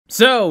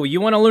So, you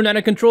want to learn how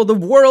to control the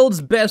world's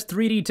best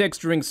 3D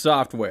texturing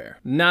software?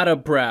 Not a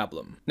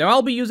problem. Now,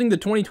 I'll be using the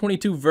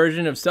 2022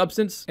 version of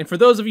Substance, and for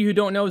those of you who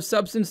don't know,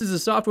 Substance is a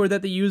software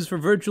that they use for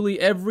virtually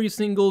every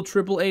single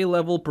AAA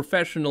level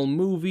professional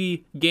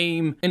movie,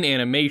 game, and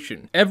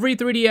animation. Every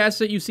 3D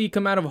asset you see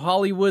come out of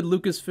Hollywood,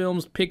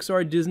 Lucasfilms,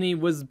 Pixar, Disney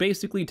was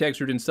basically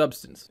textured in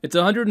Substance. It's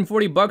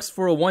 $140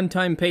 for a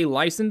one-time pay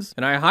license,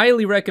 and I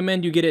highly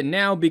recommend you get it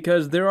now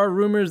because there are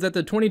rumors that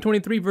the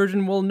 2023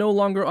 version will no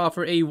longer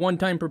offer a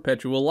one-time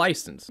perpetual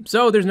license.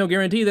 So there's no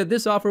guarantee that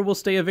this offer will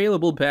stay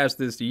available past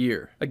this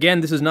year.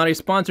 Again, this is not a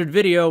sponsored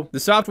video. The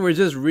software is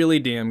just really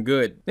damn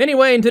good.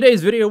 Anyway, in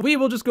today's video, we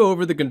will just go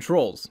over the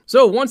controls.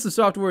 So once the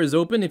software is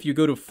open, if you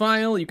go to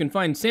File, you can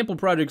find sample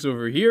projects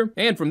over here.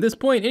 And from this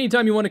point,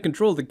 anytime you want to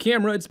control the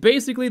camera, it's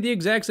basically the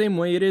exact same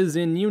way it is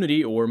in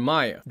Unity or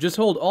Maya. Just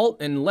hold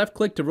Alt and left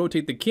click to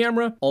rotate the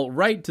camera, Alt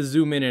right to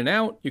zoom in and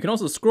out. You can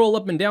also scroll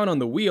up and down on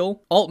the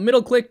wheel, Alt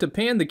middle click to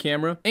pan the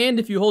camera, and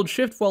if you hold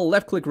Shift while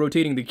left click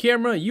rotating the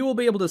camera, you will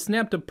be able to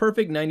snap to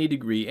perfect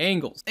 90-degree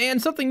angles.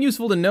 And something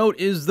useful to note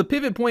is the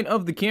pivot point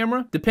of the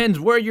camera depends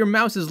where your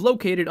mouse is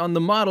located on the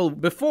model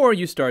before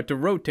you start to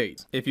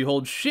rotate. If you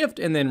hold Shift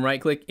and then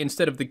right click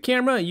instead of the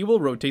camera, you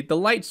will rotate the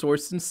light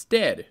source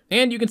instead.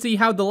 And you can see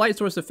how the light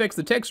source affects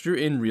the texture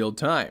in real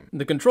time.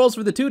 The controls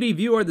for the 2D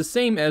view are the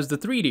same as the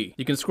 3D.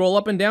 You can scroll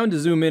up and down to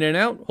zoom in and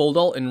out, hold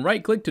Alt and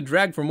right click to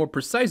drag for more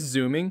precise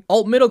zooming,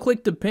 Alt middle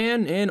click to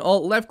pan, and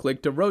Alt left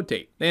click to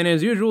rotate. And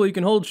as usual, you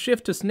can hold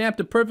Shift to snap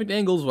to perfect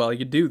angles while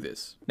you do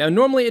this. Now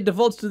normally it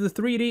defaults to the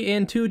 3D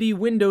and 2D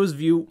Windows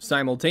view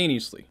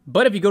simultaneously.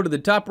 But if you go to the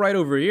top right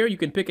over here, you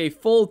can pick a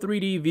full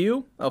 3D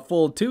view, a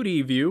full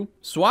 2D view,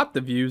 swap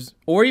the views,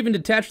 or even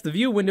detach the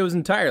view windows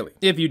entirely.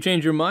 If you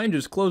change your mind,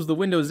 just close the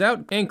windows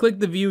out and click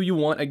the view you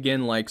want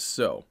again like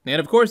so. And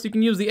of course you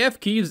can use the F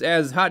keys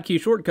as hotkey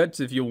shortcuts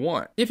if you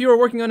want. If you are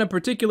working on a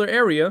particular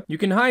area, you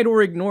can hide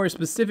or ignore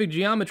specific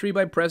geometry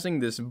by pressing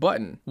this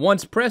button.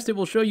 Once pressed, it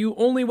will show you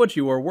only what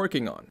you are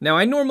working on. Now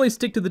I normally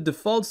stick to the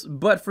defaults,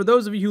 but for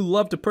those of you who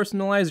love to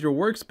personalize your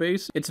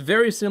workspace, it's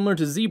very similar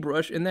to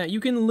ZBrush in that you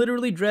can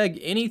literally drag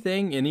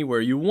anything anywhere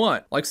you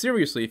want. Like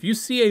seriously, if you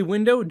see a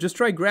window, just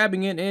try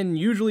grabbing it and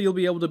usually you'll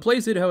be able to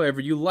place it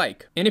however you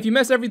like. And if you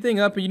mess everything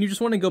up and you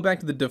just want to go back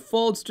to the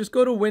defaults, just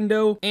go to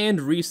Window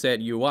and Reset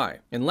UI.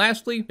 And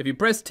lastly, if you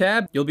press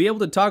Tab, you'll be able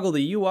to toggle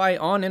the UI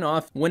on and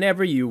off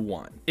whenever you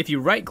want. If you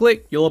right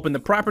click, you'll open the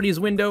Properties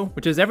window,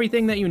 which is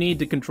everything that you need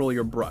to control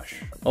your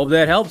brush. Hope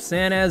that helps,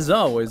 and as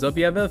always, hope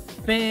you have a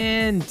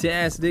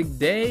fantastic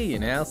day,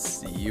 and I'll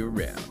see you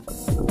around.